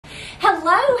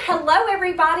Hello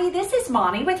everybody. This is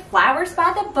Monty with Flowers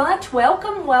by the Bunch.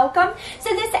 Welcome. So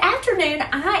this afternoon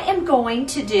I am going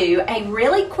to do a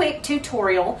really quick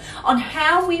tutorial on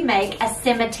how we make a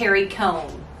cemetery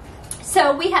cone.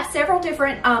 So we have several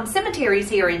different cemeteries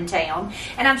here in town,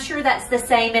 and I'm sure that's the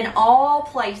same in all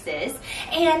places.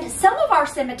 And some of our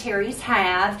cemeteries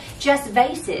have just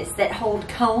vases that hold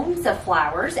cones of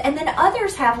flowers, and then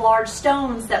others have large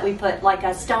stones that we put like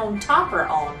a stone topper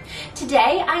on.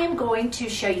 Today I am going to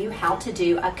show you how to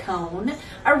do a cone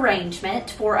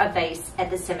arrangement for a vase at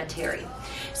the cemetery.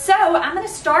 So I'm going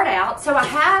to start out. So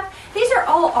these are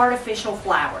all artificial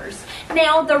flowers.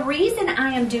 Now the reason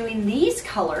I am doing these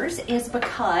colors is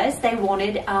because they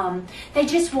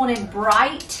just wanted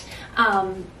bright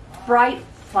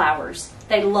flowers.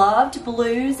 They loved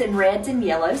blues and reds and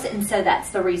yellows, and so that's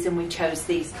the reason we chose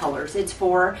these colors. It's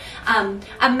for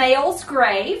a male's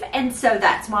grave, and so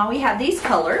that's why we have these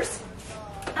colors.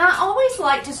 I always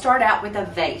like to start out with a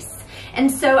vase. And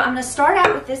so I'm going to start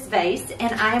out with this vase,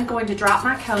 and I am going to drop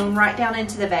my cone right down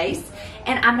into the vase,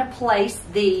 and I'm going to place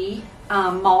the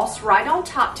moss right on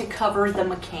top to cover the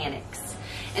mechanics.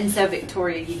 And so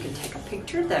Victoria, you can take a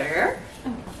picture there.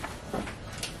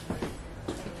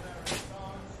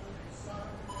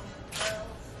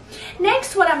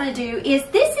 Next, what I'm going to do is,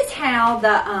 this is how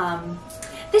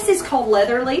this is called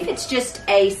leather leaf. It's just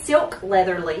a silk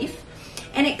leather leaf,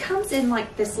 and it comes in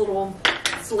like this little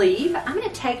sleeve. I'm going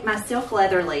to take my silk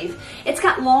leather leaf. It's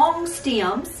got long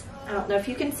stems. I don't know if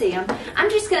you can see them. I'm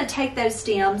just going to take those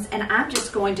stems and I'm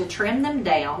just going to trim them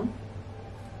down.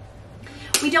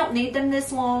 We don't need them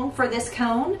this long for this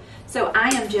cone, so I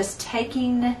am just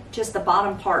taking just the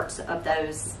bottom parts of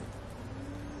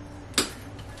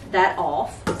that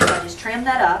off. So I just trim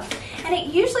that up, and it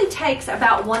usually takes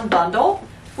about one bundle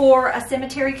for a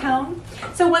cemetery cone.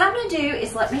 So what I'm going to do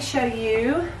is, let me show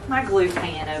you my glue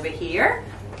pan over here.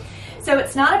 So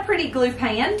it's not a pretty glue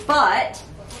pan, but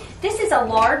this is a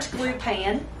large glue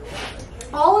pan.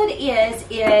 All it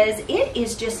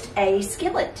is just a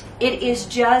skillet. It is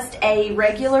just a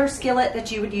regular skillet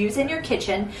that you would use in your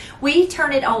kitchen. We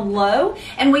turn it on low,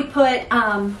 and we put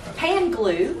pan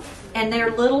glue, and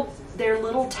they're little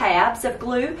tabs of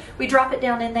glue. We drop it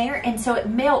down in there, and so it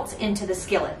melts into the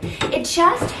skillet. It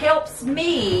just helps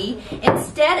me,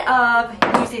 instead of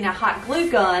using a hot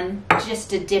glue gun, just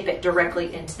to dip it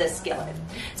directly into the skillet.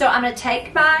 So I'm going to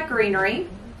take my greenery,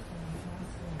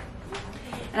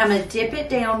 and I'm going to dip it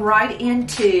down right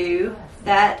into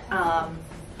that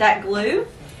glue,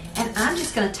 and I'm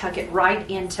just going to tuck it right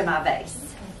into my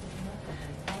vase.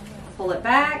 Pull it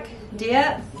back,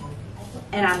 dip,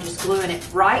 and I'm just gluing it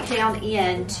right down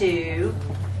into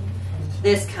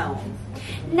this cone.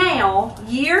 Now,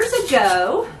 years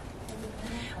ago,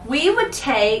 we would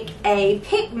take a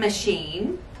pick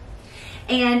machine,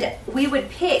 and we would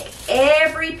pick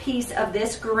every piece of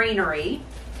this greenery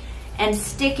and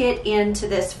stick it into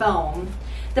this foam.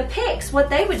 The picks, what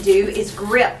they would do is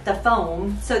grip the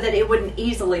foam so that it wouldn't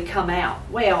easily come out.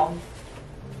 Well,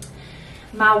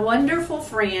 my wonderful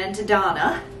friend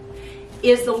Donna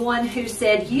is the one who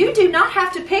said, you do not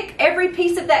have to pick every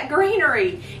piece of that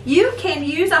greenery. You can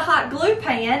use a hot glue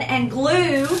pan and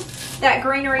glue that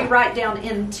greenery right down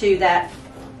into that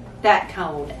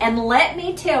cone. And let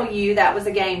me tell you, that was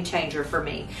a game changer for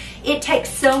me. It takes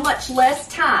so much less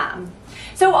time.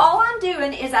 So all I'm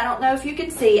doing is, I don't know if you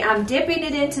can see, I'm dipping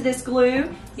it into this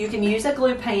glue. You can use a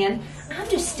glue pan. I'm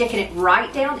just sticking it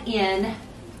right down in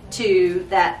to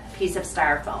that piece of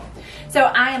styrofoam. So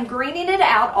I am greening it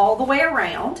out all the way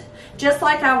around, just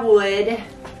like I would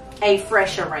a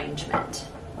fresh arrangement.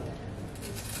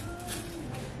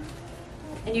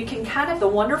 And you can the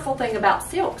wonderful thing about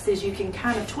silks is you can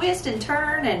kind of twist and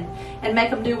turn and make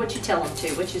them do what you tell them to,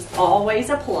 which is always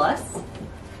a plus.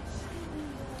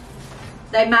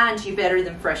 They mind you better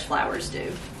than fresh flowers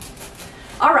do.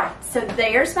 All right, so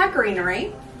there's my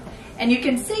greenery. And you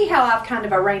can see how I've kind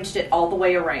of arranged it all the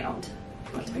way around.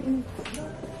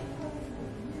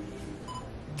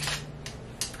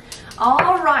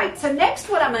 All right, so next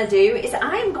what I'm going to do is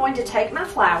I am going to take my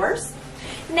flowers.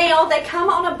 Now, they come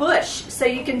on a bush, so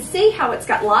you can see how it's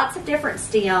got lots of different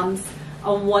stems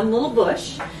on one little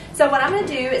bush. So what I'm going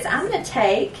to do is I'm going to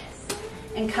take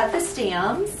and cut the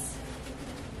stems.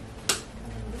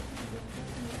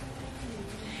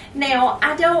 Now,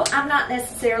 I'm not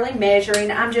necessarily measuring.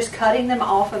 I'm just cutting them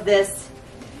off of this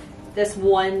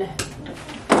one.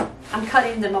 I'm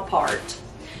cutting them apart.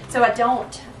 So I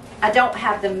don't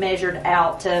have them measured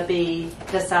out to be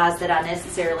the size that I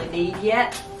necessarily need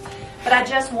yet. But I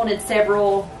just wanted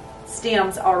several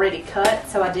stems already cut,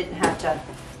 so I didn't have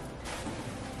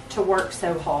to work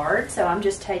so hard. So I'm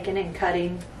just taking and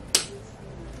cutting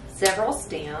several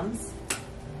stems.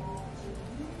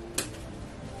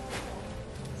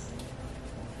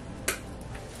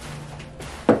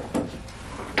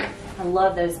 I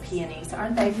love those peonies.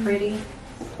 Aren't they pretty?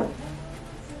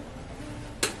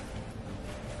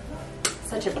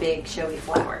 Such a big, showy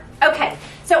flower. Okay,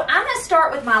 so I'm going to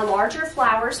start with my larger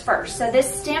flowers first. So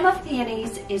this stem of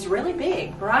peonies is really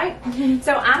big, right?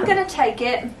 So I'm going to take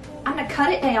it, I'm going to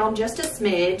cut it down just a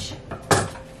smidge.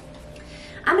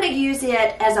 I'm going to use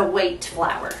it as a weight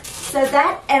flower. So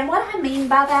that, and what I mean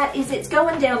by that is it's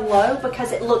going down low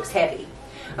because it looks heavy.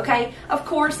 Okay, of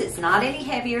course it's not any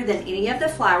heavier than any of the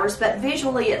flowers, but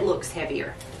visually it looks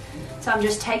heavier. So I'm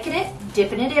just taking it,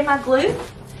 dipping it in my glue,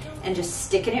 and just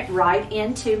sticking it right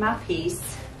into my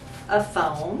piece of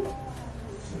foam.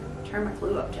 Turn my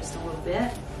glue up just a little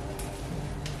bit.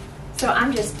 So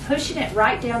I'm just pushing it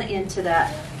right down into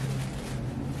that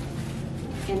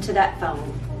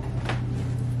foam.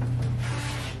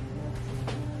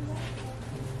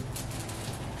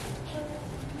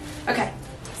 Okay,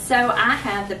 so I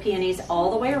have the peonies all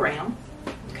the way around,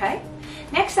 okay?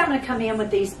 Next I'm gonna come in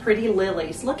with these pretty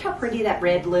lilies. Look how pretty that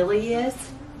red lily is.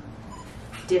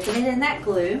 Dipping it in that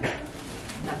glue,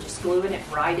 and I'm just gluing it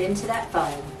right into that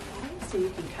foam. Okay, so you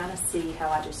can kind of see how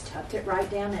I just tucked it right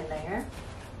down in there.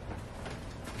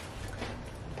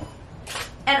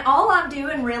 And all I'm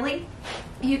doing really,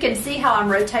 you can see how I'm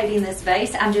rotating this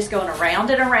vase. I'm just going around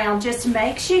and around, just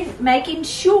making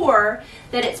sure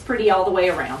that it's pretty all the way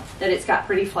around, that it's got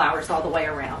pretty flowers all the way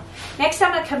around. Next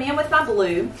I'm going to come in with my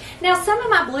blue. Now some of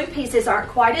my blue pieces aren't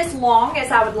quite as long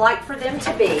as I would like for them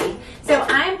to be, so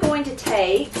I'm going to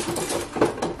take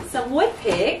some wood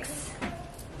picks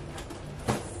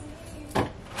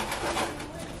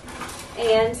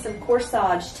and some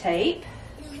corsage tape.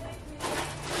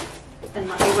 And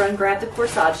let me run grab the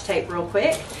corsage tape real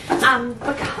quick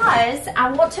because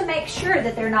I want to make sure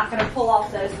that they're not going to pull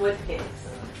off those wood picks.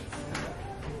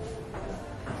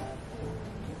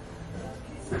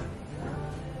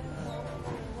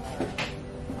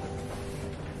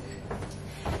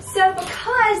 So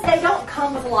because they don't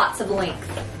come with lots of length,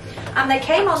 they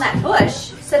came on that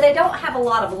bush, so they don't have a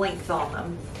lot of length on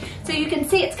them. So you can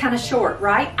see it's kind of short,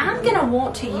 right? I'm going to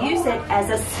want to use it as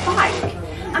a spike.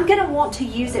 I'm going to want to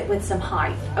use it with some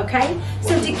height, okay?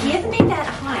 So to give me that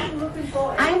height,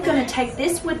 I'm going to take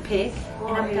this wood pick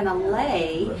and I'm going to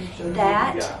lay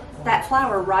that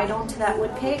flower right onto that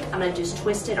wood pick. I'm going to just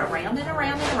twist it around and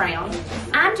around and around.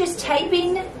 I'm just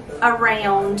taping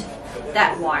around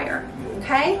that wire,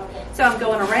 okay? So I'm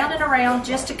going around and around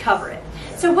just to cover it.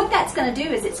 So what that's going to do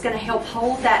is it's going to help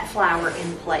hold that flower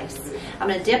in place. I'm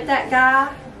going to dip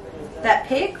that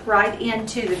pick right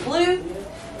into the glue,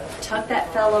 tuck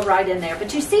that fella right in there.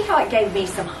 But you see how it gave me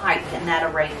some height in that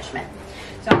arrangement.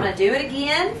 So I'm going to do it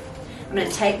again. I'm going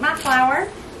to take my flower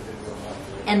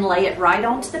and lay it right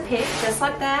onto the pick, just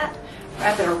like that.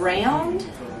 Wrap it around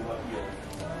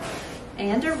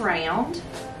and around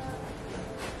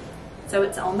so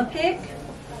it's on the pick.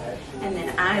 And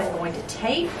then I am going to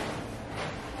tape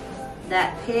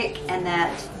that pick and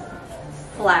that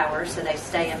flower so they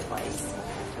stay in place,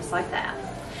 just like that.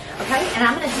 Okay, and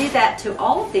I'm going to do that to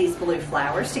all of these blue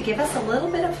flowers to give us a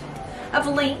little bit of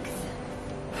length.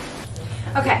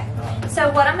 Okay,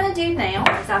 so what I'm going to do now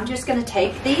is I'm just going to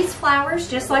take these flowers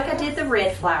just like I did the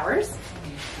red flowers,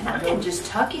 and I am just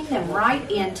tucking them right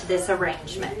into this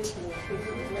arrangement.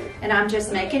 And I'm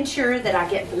just making sure that I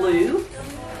get blue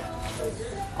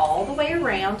all the way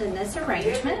around in this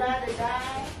arrangement.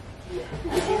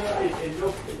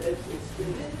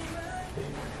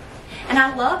 And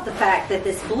I love the fact that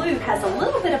this blue has a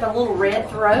little bit of a little red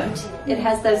throat. It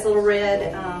has those little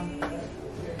red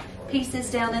pieces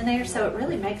down in there, so it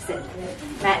really makes it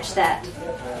match that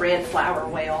red flower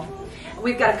well.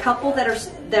 We've got a couple that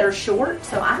are short,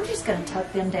 so I'm just going to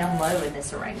tuck them down low in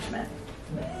this arrangement.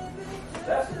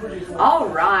 All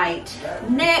right,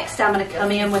 next I'm going to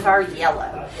come in with our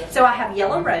yellow. So I have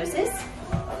yellow roses.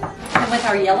 And with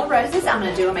our yellow roses, I'm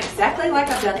going to do them exactly like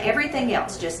I've done everything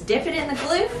else. Just dip it in the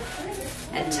glue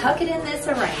and tuck it in this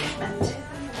arrangement.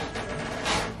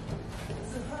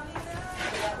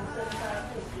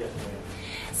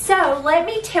 So let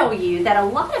me tell you that a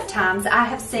lot of times I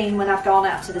have seen when I've gone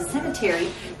out to the cemetery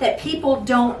that people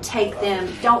don't take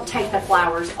the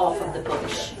flowers off of the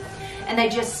bush. And they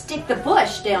just stick the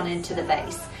bush down into the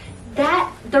vase.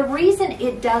 The reason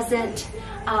it doesn't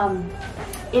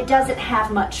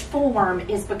have much form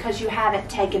is because you haven't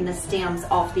taken the stems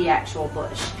off the actual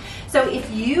bush. So if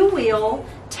you will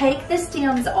take the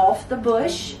stems off the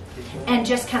bush and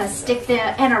just kind of stick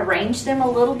them and arrange them a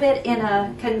little bit in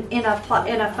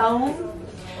a foam,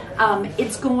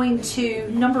 it's going to,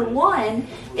 number one,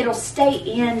 it'll stay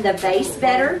in the vase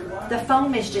better. The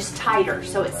foam is just tighter,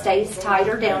 so it stays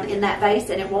tighter down in that vase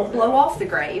and it won't blow off the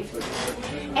grave.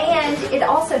 And it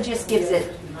also just gives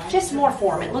it just more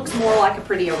form. It looks more like a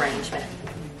pretty arrangement.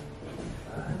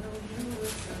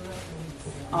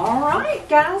 All right,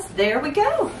 guys, there we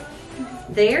go.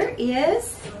 There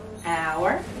is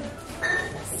our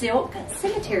silk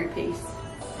cemetery piece.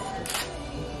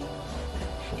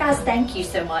 Guys, thank you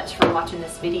so much for watching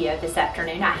this video this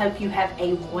afternoon. I hope you have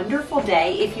a wonderful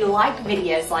day. If you like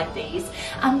videos like these,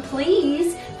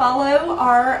 please follow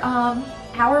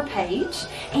our page,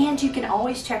 and you can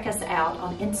always check us out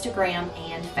on Instagram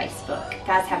and Facebook.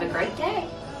 Guys, have a great day.